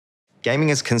Gaming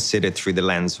is considered through the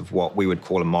lens of what we would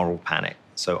call a moral panic.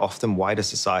 So often wider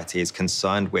society is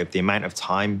concerned with the amount of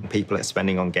time people are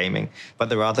spending on gaming, but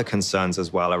there are other concerns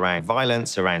as well around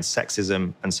violence, around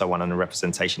sexism, and so on, and the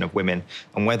representation of women,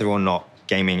 and whether or not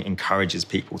gaming encourages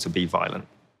people to be violent.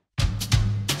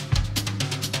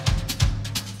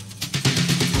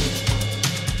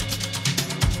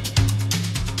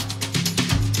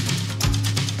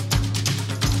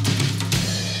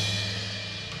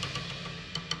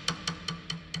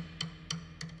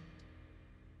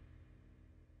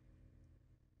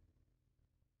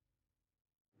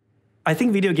 I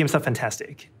think video games are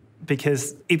fantastic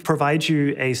because it provides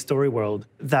you a story world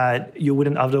that you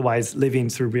wouldn't otherwise live in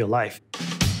through real life.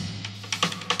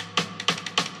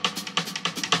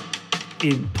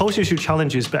 It poses you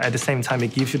challenges, but at the same time,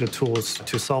 it gives you the tools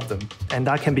to solve them. And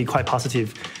that can be quite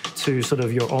positive to sort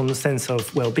of your own sense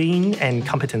of well-being and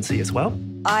competency as well.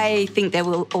 I think there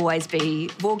will always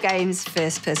be war games,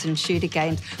 first-person shooter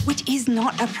games, which is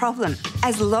not a problem,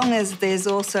 as long as there's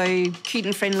also cute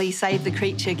and friendly save the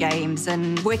creature games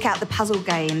and work out the puzzle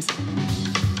games.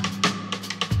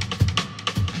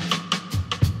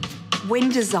 When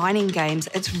designing games,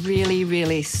 it's really,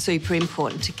 really super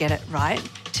important to get it right,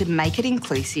 to make it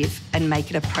inclusive and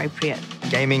make it appropriate.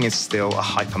 Gaming is still a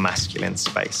hyper-masculine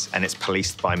space, and it's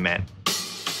policed by men.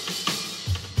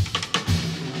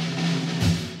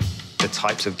 The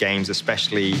types of games,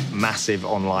 especially massive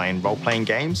online role-playing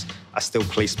games, are still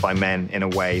policed by men in a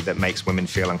way that makes women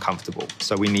feel uncomfortable.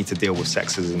 So we need to deal with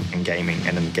sexism in gaming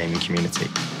and in the gaming community.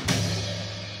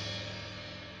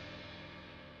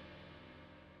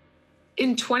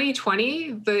 In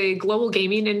 2020, the global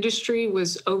gaming industry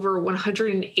was over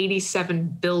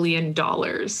 $187 billion.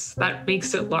 That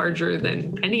makes it larger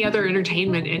than any other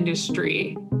entertainment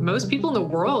industry. Most people in the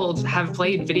world have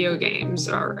played video games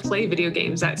or play video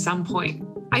games at some point.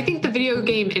 I think the video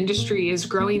game industry is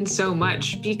growing so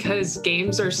much because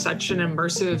games are such an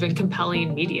immersive and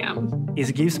compelling medium.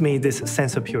 It gives me this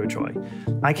sense of pure joy.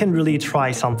 I can really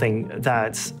try something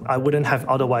that I wouldn't have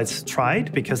otherwise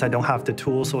tried because I don't have the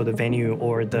tools or the venue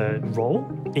or the role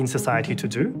in society to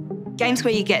do. Games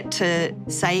where you get to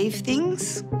save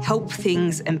things, help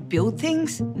things, and build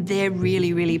things, they're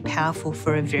really, really powerful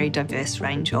for a very diverse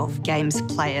range of games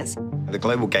players. The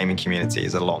global gaming community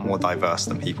is a lot more diverse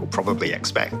than people probably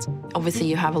expect. Obviously,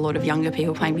 you have a lot of younger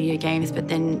people playing video games, but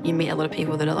then you meet a lot of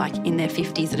people that are like in their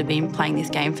 50s that have been playing this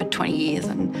game for 20 years,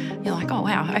 and you're like, oh,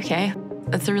 wow, okay.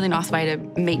 It's a really nice way to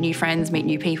meet new friends, meet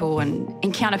new people, and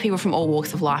encounter people from all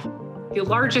walks of life. The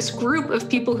largest group of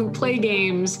people who play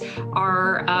games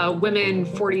are women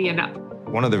 40 and up.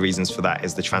 One of the reasons for that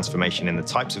is the transformation in the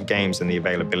types of games and the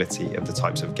availability of the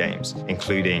types of games,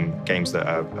 including games that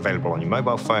are available on your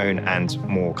mobile phone and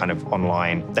more kind of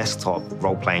online desktop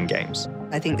role-playing games.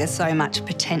 I think there's so much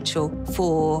potential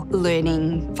for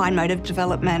learning, fine motor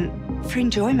development, for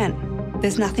enjoyment.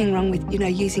 There's nothing wrong with,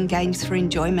 using games for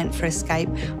enjoyment, for escape.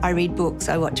 I read books,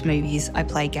 I watch movies, I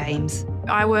play games.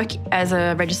 I work as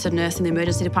a registered nurse in the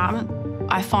emergency department.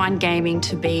 I find gaming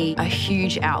to be a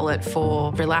huge outlet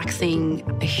for relaxing,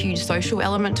 a huge social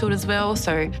element to it as well.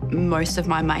 So most of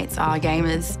my mates are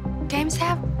gamers. Games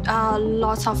have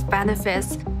lots of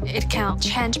benefits. It can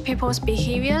change people's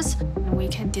behaviors. We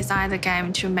can design the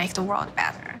game to make the world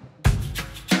better.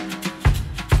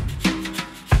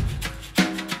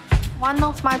 One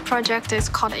of my projects is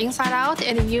called Inside Out.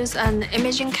 It uses an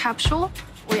imaging capsule.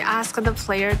 We ask the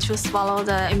player to swallow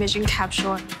the imaging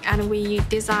capsule, and we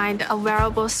designed a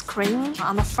wearable screen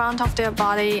on the front of their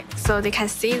body so they can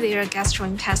see their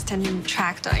gastrointestinal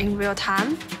tract in real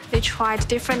time. They tried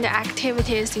different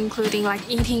activities, including like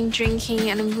eating, drinking,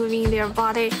 and moving their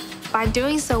body. By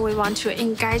doing so, we want to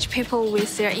engage people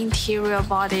with their interior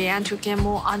body and to get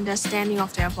more understanding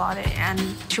of their body and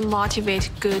to motivate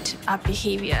good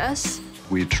behaviors.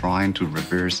 We're trying to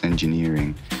reverse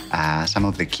engineering some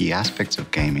of the key aspects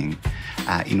of gaming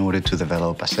in order to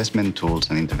develop assessment tools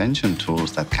and intervention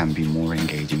tools that can be more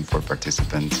engaging for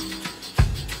participants.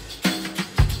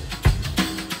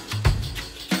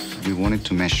 We wanted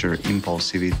to measure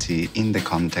impulsivity in the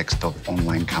context of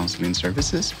online counseling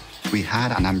services. We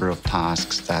had a number of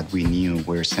tasks that we knew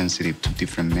were sensitive to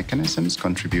different mechanisms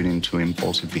contributing to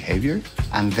impulsive behavior.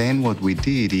 And then what we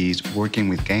did is working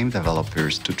with game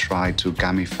developers to try to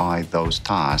gamify those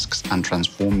tasks and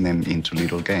transform them into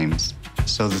little games.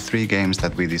 So the 3 games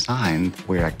that we designed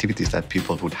were activities that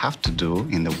people would have to do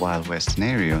in the Wild West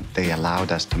scenario. They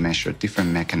allowed us to measure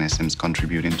different mechanisms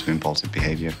contributing to impulsive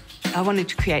behavior. I wanted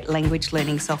to create language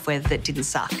learning software that didn't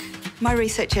suck. My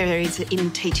research area is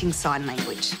in teaching sign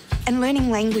language. And learning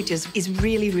languages is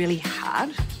really, really hard,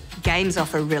 Games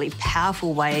offer a really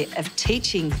powerful way of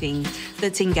teaching things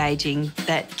that's engaging,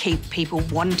 that keep people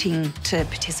wanting to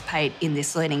participate in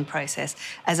this learning process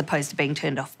as opposed to being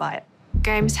turned off by it.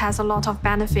 Games has a lot of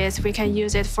benefits. We can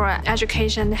use it for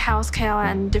education, healthcare,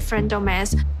 and different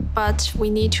domains, but we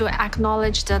need to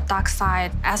acknowledge the dark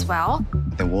side as well.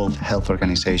 The World Health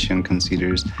Organization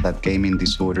considers that gaming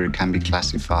disorder can be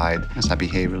classified as a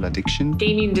behavioral addiction.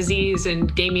 Gaming disease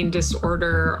and gaming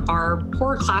disorder are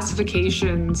poor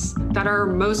classifications that are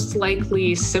most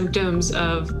likely symptoms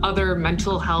of other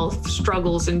mental health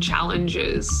struggles and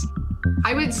challenges.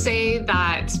 I would say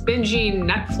that binging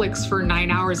Netflix for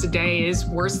 9 hours a day is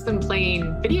worse than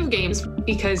playing video games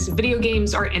because video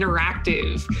games are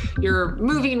interactive. You're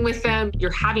moving with them,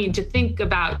 you're having to think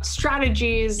about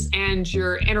strategies and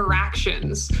your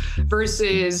interactions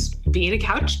versus being a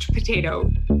couch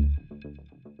potato.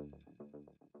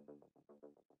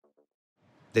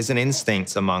 There's an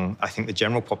instinct among, I think, the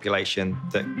general population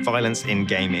that violence in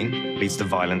gaming leads to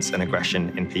violence and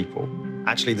aggression in people.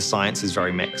 Actually, the science is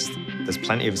very mixed. There's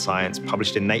plenty of science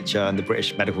published in Nature and the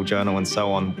British Medical Journal and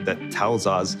so on that tells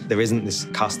us there isn't this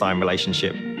cast-iron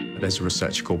relationship. There's a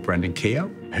researcher called Brendan Keogh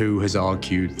who has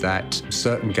argued that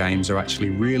certain games are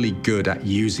actually really good at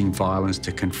using violence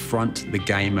to confront the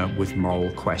gamer with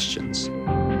moral questions.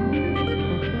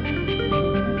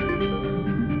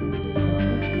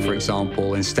 For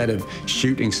example, instead of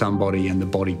shooting somebody and the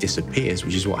body disappears,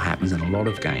 which is what happens in a lot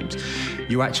of games,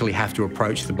 you actually have to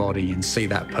approach the body and see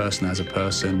that person as a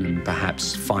person and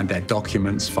perhaps find their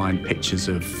documents, find pictures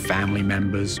of family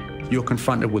members. You're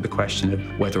confronted with the question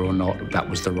of whether or not that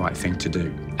was the right thing to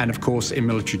do. And of course, in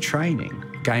military training,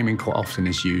 gaming quite often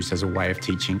is used as a way of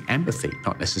teaching empathy,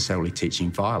 not necessarily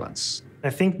teaching violence. I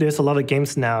think there's a lot of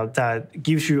games now that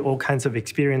gives you all kinds of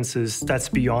experiences that's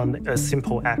beyond a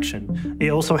simple action. It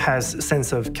also has a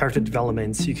sense of character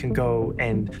development. You can go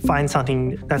and find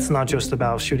something that's not just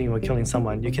about shooting or killing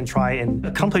someone. You can try and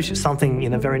accomplish something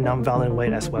in a very non-violent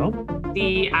way as well.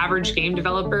 The average game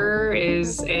developer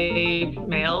is a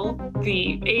male,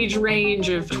 the age range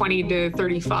of 20 to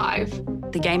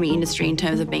 35. The gaming industry, in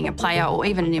terms of being a player or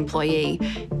even an employee,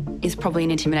 is probably an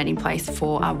intimidating place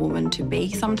for a woman to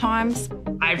be sometimes.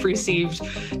 I've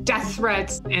received death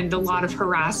threats and a lot of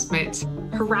harassment.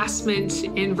 Harassment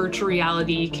in virtual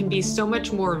reality can be so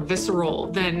much more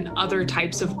visceral than other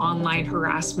types of online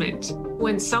harassment.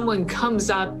 When someone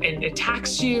comes up and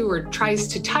attacks you or tries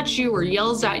to touch you or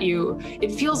yells at you,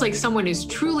 it feels like someone is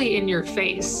truly in your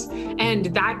face. And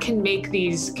that can make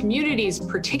these communities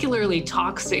particularly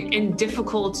toxic and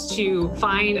difficult to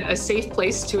find a safe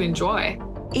place to enjoy.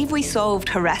 If we solved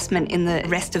harassment in the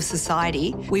rest of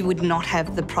society, we would not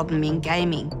have the problem in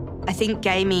gaming. I think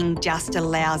gaming just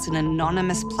allows an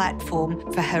anonymous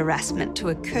platform for harassment to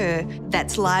occur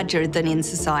that's larger than in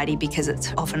society because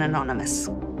it's often anonymous.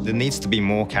 There needs to be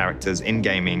more characters in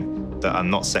gaming that are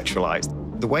not sexualized.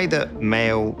 The way that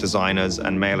male designers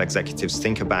and male executives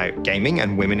think about gaming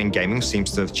and women in gaming seems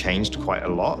to have changed quite a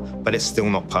lot, but it's still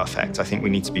not perfect. I think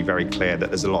we need to be very clear that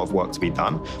there's a lot of work to be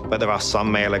done, but there are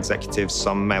some male executives,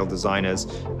 some male designers,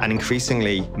 and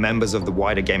increasingly members of the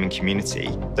wider gaming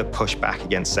community that push back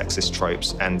against sexist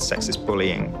tropes and sexist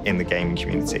bullying in the gaming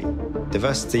community.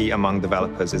 Diversity among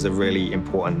developers is a really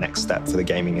important next step for the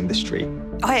gaming industry.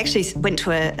 I actually went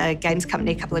to a games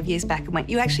company a couple of years back and went,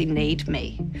 "You actually need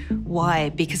me." Why?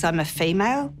 Because I'm a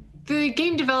female? The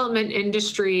game development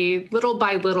industry, little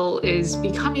by little, is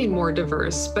becoming more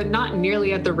diverse, but not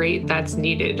nearly at the rate that's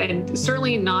needed, and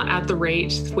certainly not at the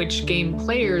rate which game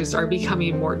players are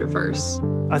becoming more diverse.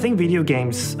 I think video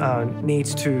games need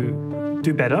to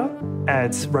do better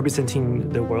at representing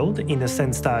the world in the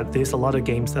sense that there's a lot of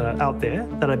games that are out there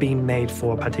that are being made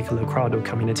for a particular crowd or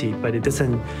community, but it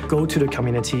doesn't go to the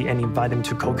community and invite them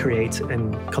to co-create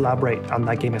and collaborate on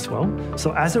that game as well.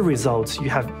 So as a result, you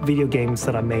have video games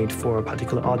that are made for a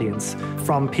particular audience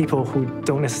from people who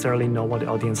don't necessarily know what the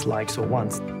audience likes or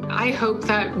wants. I hope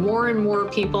that more and more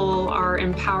people are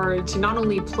empowered to not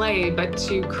only play, but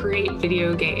to create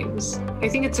video games. I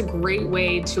think it's a great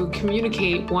way to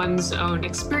communicate one's own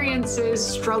experiences,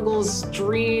 struggles,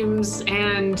 dreams,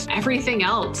 and everything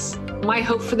else. My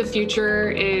hope for the future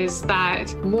is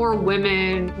that more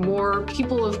women, more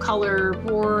people of color,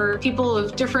 more people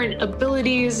of different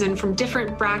abilities and from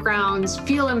different backgrounds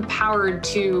feel empowered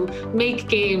to make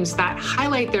games that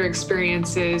highlight their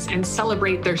experiences and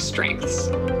celebrate their strengths.